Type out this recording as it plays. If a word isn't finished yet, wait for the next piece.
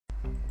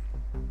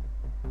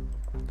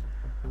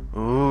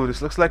Ooh,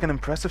 this looks like an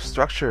impressive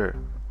structure.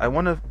 I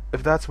wonder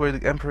if that's where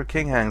the Emperor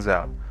King hangs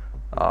out.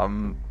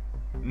 Um,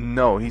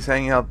 no, he's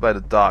hanging out by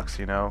the docks,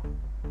 you know?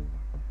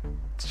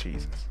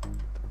 Jesus.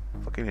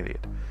 Fucking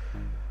idiot.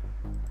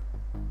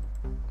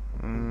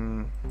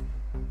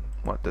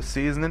 What, the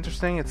sea isn't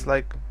interesting? It's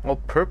like all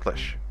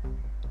purplish.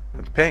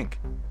 And pink.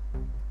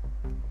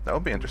 That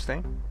would be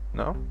interesting.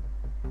 No?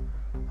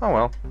 Oh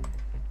well.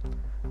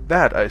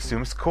 That, I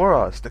assume, is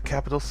Koros, the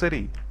capital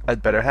city.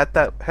 I'd better head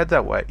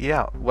that way.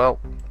 Yeah, well,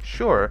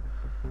 sure.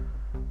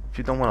 If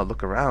you don't want to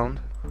look around.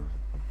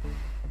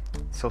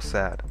 It's so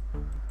sad.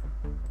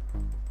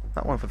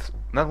 Not one for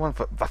not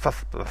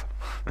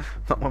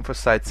one for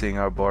sightseeing,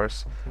 our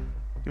Boris.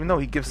 Even though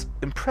he gives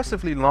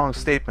impressively long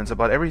statements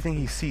about everything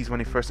he sees when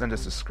he first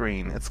enters the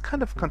screen, it's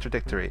kind of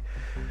contradictory.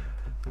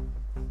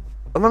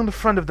 Along the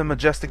front of the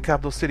majestic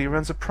capital city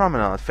runs a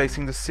promenade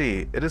facing the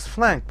sea. It is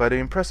flanked by the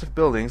impressive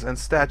buildings and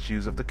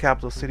statues of the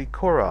capital city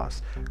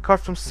Koros,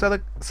 carved from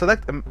select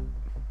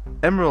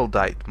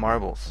emeraldite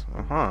marbles,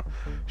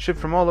 shipped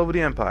from all over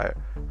the empire.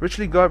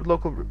 Richly garbed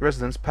local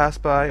residents pass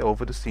by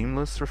over the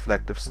seamless,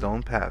 reflective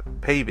stone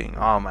paving.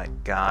 Oh my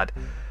god.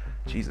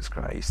 Jesus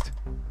Christ.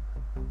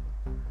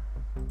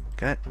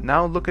 Can I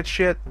now look at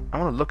shit? I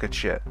want to look at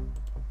shit.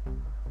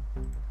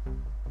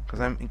 Because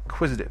I'm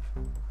inquisitive.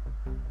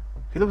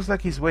 He looks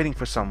like he's waiting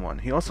for someone.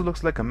 He also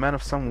looks like a man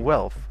of some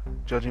wealth,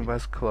 judging by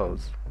his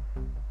clothes.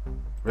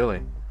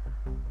 Really?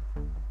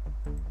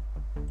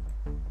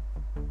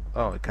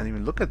 Oh, I can't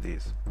even look at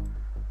these.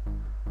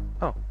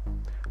 Oh.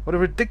 What a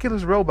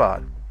ridiculous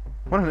robot.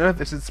 What on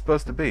earth is it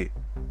supposed to be?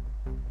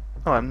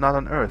 Oh, I'm not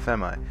on Earth,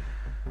 am I?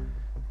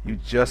 You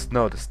just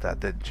noticed that,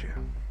 didn't you?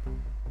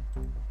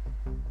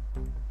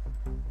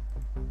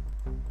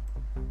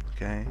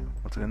 Okay,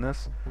 what's in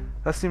this?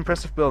 That's the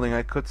impressive building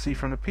I could see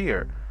from the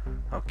pier.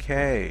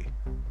 Okay.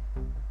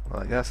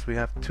 Well, I guess we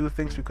have two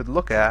things we could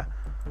look at,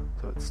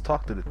 so let's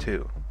talk to the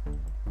two.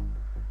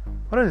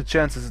 What are the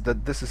chances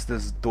that this is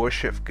this door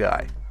shift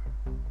guy?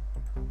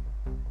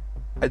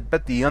 I'd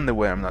bet the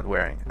underwear I'm not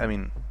wearing. I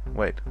mean,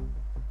 wait.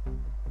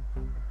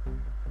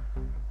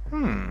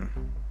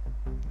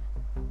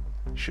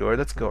 Sure,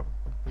 let's go.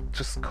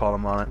 Just call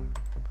him on it.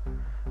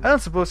 I don't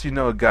suppose you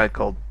know a guy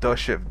called Door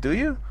Shift, do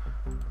you?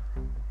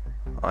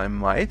 I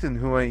might, and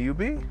who might you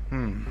be?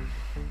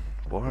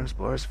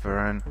 Boris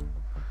Vern.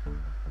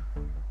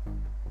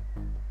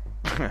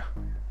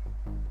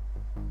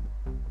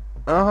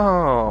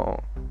 Oh,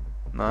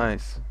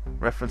 nice.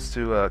 Reference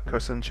to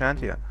Curse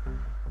Enchantia.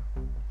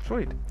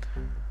 Sweet.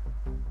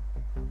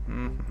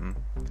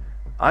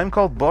 I'm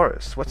called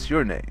Boris. What's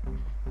your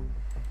name?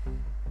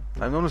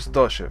 I'm known as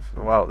Doshev.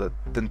 Wow, that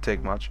didn't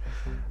take much.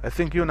 I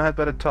think you and I had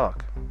better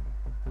talk.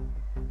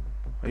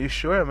 Are you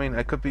sure? I mean,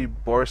 I could be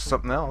Boris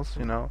something else,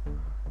 you know.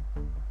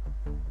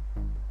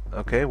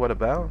 Okay, what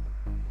about?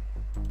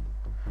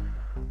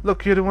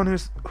 Look, you're the one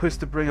who's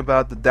to bring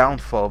about the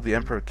downfall of the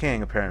Emperor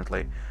King,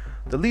 apparently.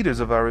 The leaders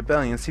of our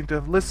rebellion seem to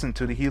have listened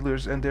to the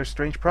healers and their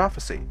strange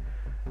prophecy.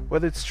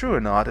 Whether it's true or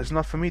not is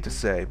not for me to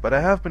say, but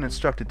I have been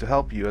instructed to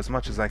help you as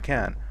much as I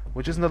can,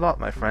 which isn't a lot,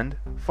 my friend.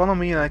 Follow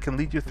me and I can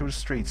lead you through the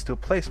streets to a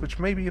place which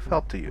may be of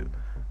help to you.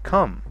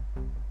 Come.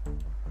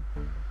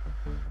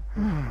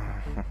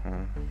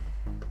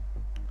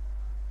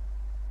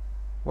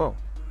 Whoa.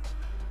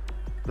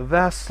 The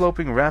vast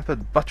sloping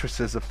rampant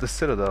buttresses of the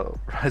citadel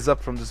rise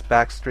up from this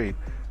back street.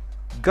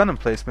 Gun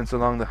emplacements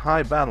along the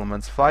high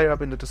battlements fire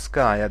up into the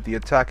sky at the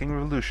attacking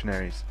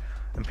revolutionaries.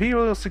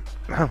 Imperial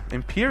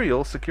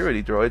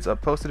security droids are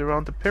posted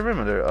around the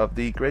perimeter of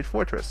the great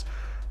fortress,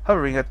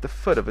 hovering at the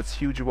foot of its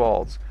huge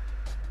walls.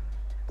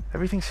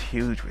 Everything's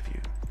huge with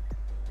you.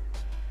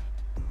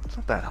 It's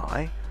not that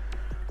high.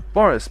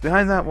 Boris,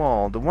 behind that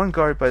wall, the one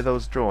guarded by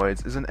those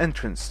droids, is an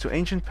entrance to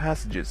ancient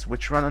passages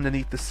which run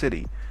underneath the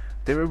city.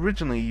 They were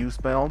originally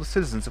used by all the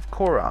citizens of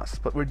Koros,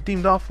 but were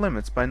deemed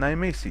off-limits by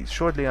Naimeses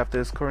shortly after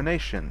his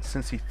coronation,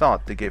 since he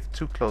thought they gave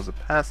too close a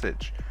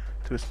passage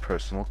to his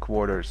personal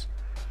quarters.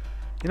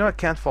 You know, I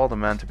can't fault a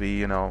man to be,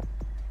 you know,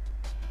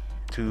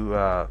 too,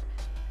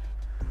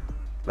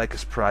 like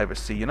his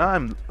privacy. You know,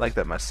 I'm like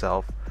that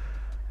myself.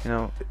 You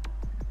know,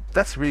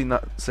 that's really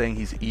not saying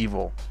he's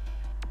evil.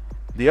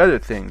 The other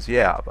things,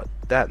 yeah, but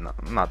that,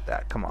 not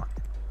that, come on.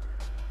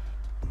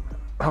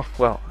 Oh,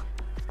 well,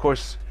 of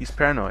course, he's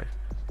paranoid.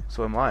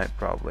 So am I,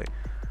 probably.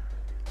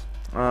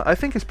 I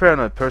think he's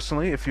paranoid,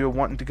 personally. If you're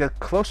wanting to get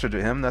closer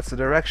to him, that's the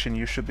direction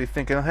you should be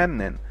thinking of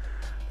heading in.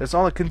 That's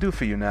all I can do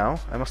for you now.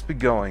 I must be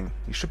going.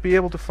 You should be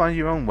able to find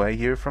your own way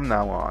here from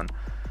now on.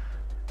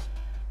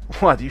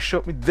 What, you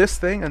showed me this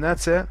thing and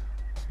that's it?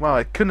 Wow,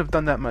 I couldn't have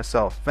done that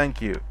myself.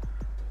 Thank you.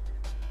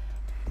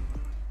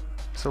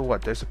 So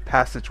what, there's a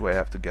passageway I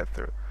have to get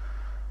through.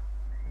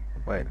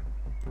 Wait.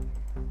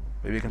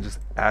 Maybe I can just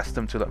ask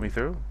them to let me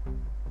through?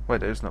 Wait,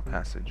 there's no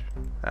passage.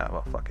 Ah,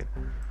 well, fuck it.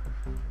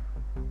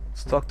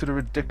 Let's talk to the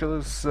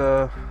ridiculous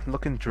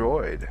looking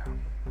droid.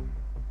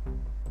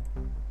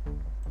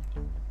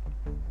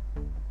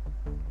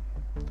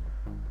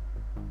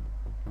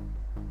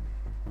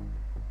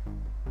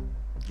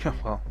 Yeah,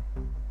 well,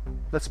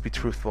 let's be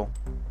truthful.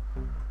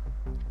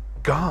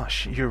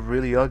 Gosh, you're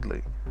really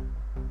ugly.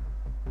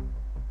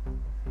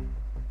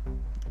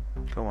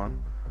 Go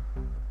on.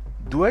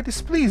 Do I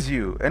displease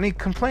you? Any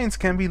complaints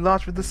can be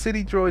lodged with the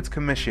City Droids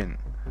Commission.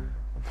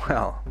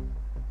 Well...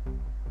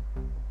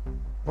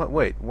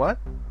 Wait, what?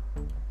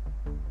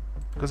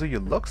 Because of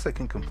your looks I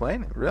can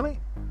complain? Really?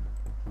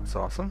 That's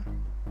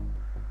awesome.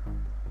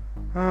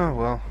 Oh,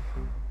 well.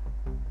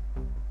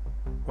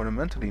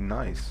 Ornamentally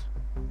nice.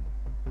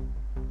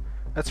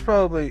 That's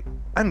probably...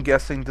 I'm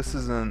guessing this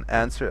is an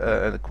answer,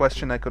 a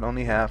question I could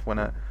only have when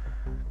I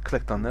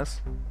clicked on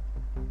this.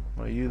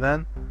 What are you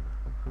then?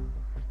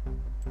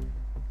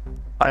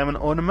 I am an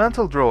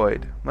ornamental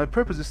droid. My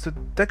purpose is to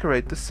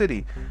decorate the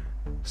city.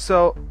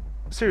 So,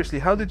 seriously,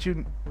 how did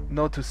you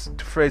know to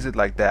phrase it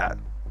like that,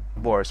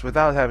 Boris,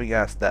 without having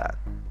asked that?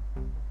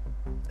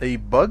 A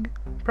bug,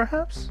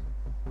 perhaps?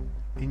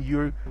 In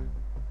your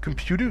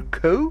computer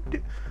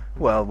code?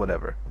 Well,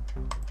 whatever.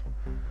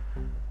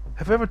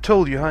 Have I ever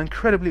told you how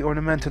incredibly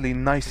ornamentally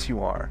nice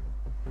you are?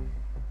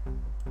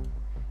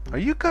 Are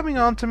you coming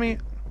on to me?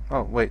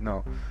 Oh, wait,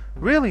 no.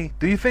 Really?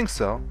 Do you think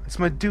so? It's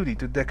my duty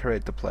to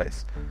decorate the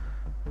place.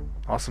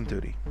 Awesome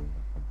duty.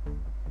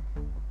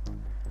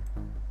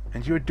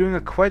 And you're doing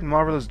a quite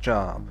marvelous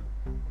job.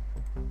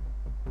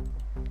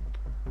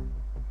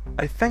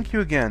 I thank you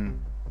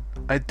again.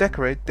 I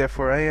decorate,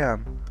 therefore I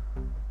am.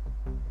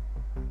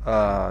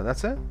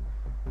 That's it?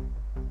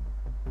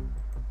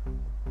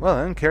 Well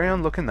then, carry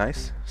on looking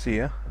nice. See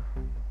ya.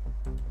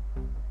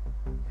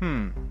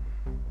 So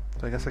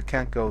I guess I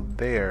can't go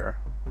there.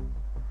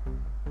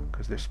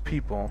 Because there's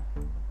people.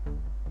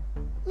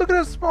 Look at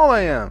how small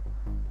I am!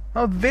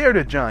 Oh, they're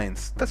the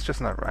giants. That's just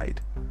not right.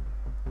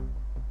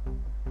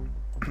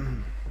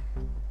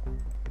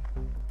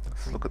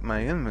 Let's look at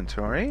my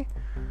inventory.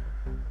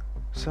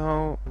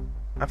 So,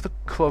 I have the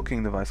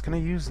cloaking device. Can I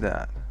use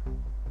that?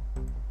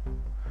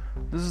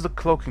 This is the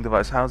cloaking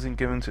device, housing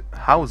given to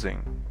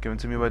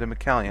me by the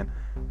McCallion.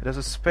 It has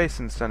a space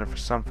in the center for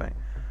something.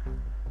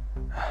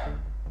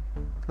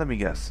 Let me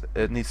guess.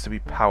 It needs to be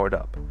powered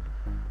up.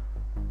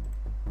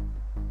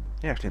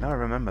 Yeah, actually, now I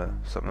remember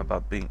something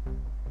about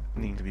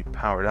needing to be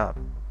powered up.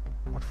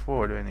 What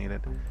for do I need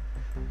it?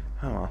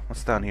 Oh well,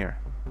 what's down here?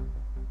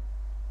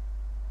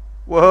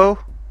 Whoa!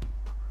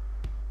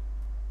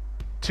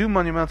 2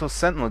 monumental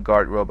Sentinel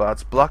Guard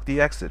robots block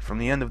the exit from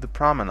the end of the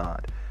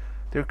promenade.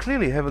 They're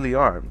clearly heavily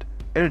armed.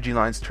 Energy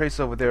lines trace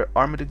over their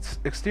armored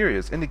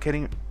exteriors,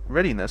 indicating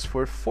readiness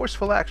for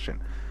forceful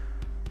action.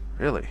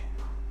 Really?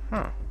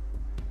 Huh.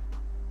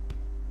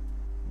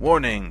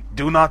 Warning!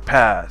 Do not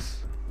pass!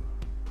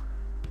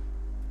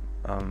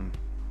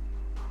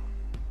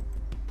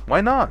 Why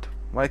not?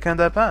 Why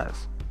can't I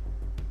pass?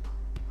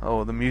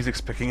 Oh, the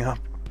music's picking up.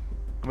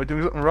 Am I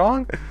doing something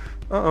wrong?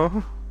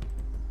 Uh-oh.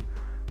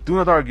 Do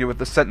not argue with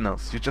the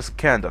sentinels. You just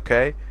can't,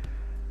 okay?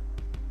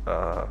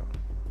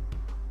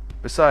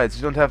 Besides,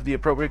 you don't have the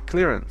appropriate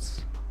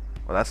clearance.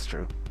 Well, that's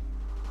true.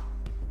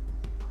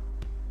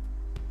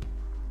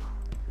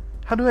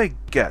 How do I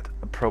get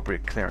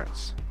appropriate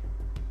clearance?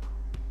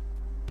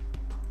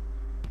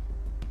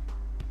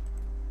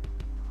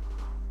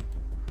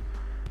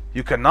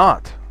 You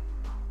cannot.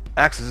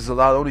 Access is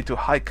allowed only to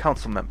High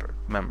Council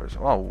members.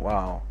 Oh,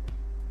 wow.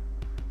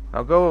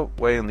 Now go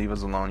away and leave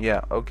us alone.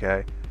 Yeah,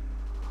 okay.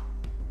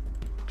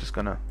 Just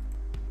gonna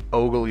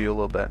ogle you a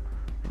little bit.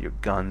 And your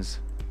guns.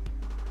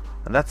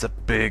 And that's a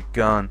big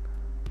gun.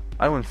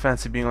 I wouldn't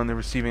fancy being on the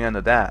receiving end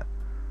of that.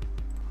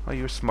 Well,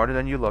 you're smarter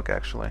than you look,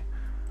 actually.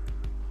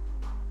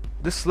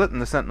 This slit in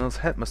the Sentinel's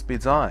head must be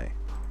its eye.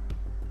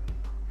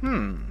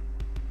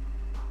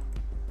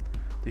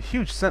 The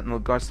huge Sentinel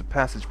guards the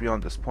passage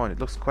beyond this point. It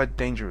looks quite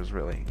dangerous,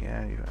 really.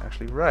 Yeah, you're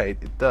actually right.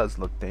 It does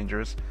look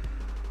dangerous.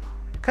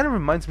 It kind of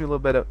reminds me a little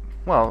bit of,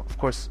 well, of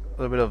course,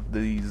 a little bit of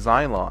the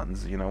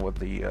Xylons, you know, with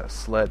the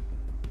slit.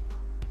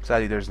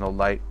 Sadly, there's no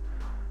light.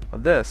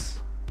 But this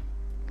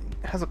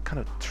has a kind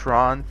of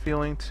Tron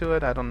feeling to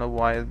it. I don't know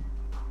why,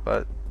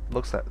 but it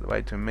looks that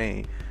way to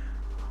me.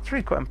 It's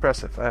really quite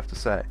impressive, I have to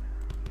say.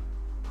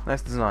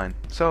 Nice design.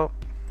 So,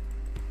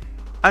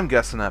 I'm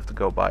guessing I have to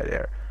go by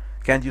there.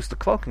 Can't use the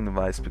cloaking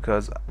device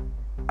because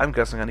I'm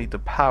guessing I need to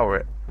power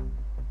it.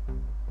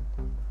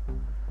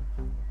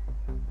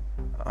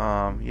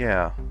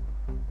 Yeah.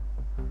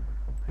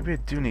 Maybe I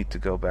do need to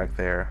go back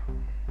there.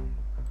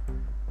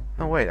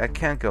 No, wait, I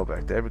can't go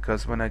back there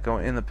because when I go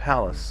in the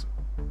palace,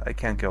 I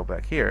can't go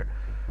back here.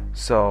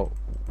 So,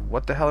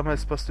 what the hell am I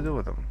supposed to do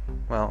with them?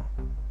 Well,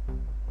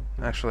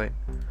 actually,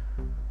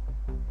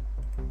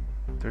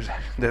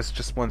 there's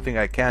just one thing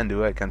I can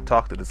do. I can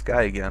talk to this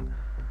guy again.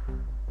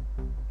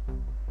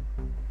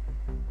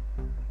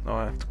 Oh,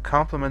 I have to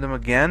compliment him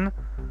again?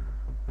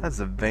 That's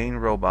a vain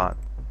robot.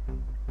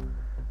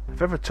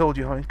 I've ever told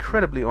you how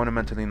incredibly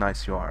ornamentally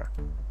nice you are.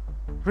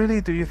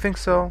 Really? Do you think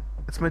so?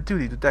 It's my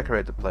duty to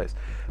decorate the place.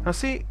 Now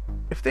see,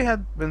 if they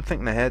had been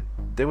thinking ahead,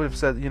 they would have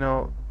said, you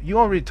know, you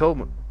already told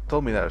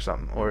me that or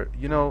something. Or,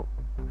 you know,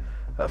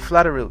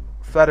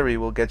 flattery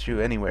will get you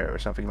anywhere or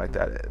something like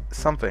that.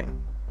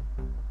 Something.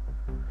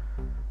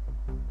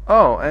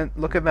 Oh, and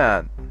look at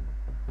that.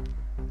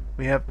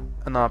 We have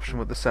an option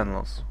with the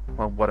Sentinels.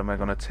 Well, what am I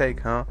gonna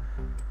take, huh?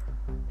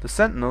 The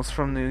Sentinels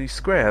from the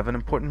square have an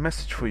important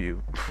message for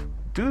you.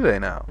 Do they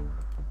now?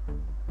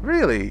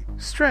 Really?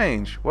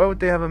 Strange. Why would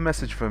they have a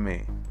message for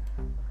me?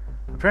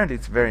 Apparently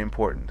it's very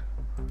important.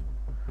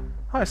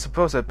 I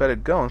suppose I'd better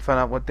go and find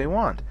out what they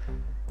want.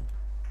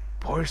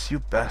 Boris, you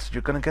bastard,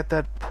 you're gonna get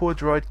that poor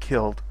droid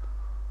killed.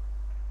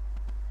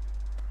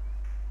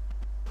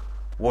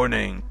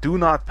 Warning, do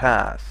not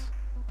pass.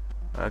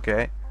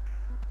 Okay.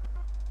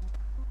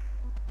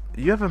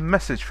 You have a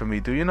message for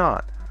me, do you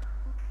not?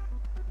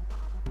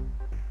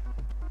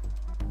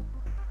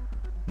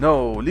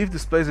 No, leave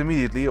this place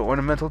immediately,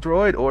 ornamental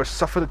droid, or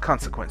suffer the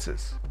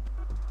consequences.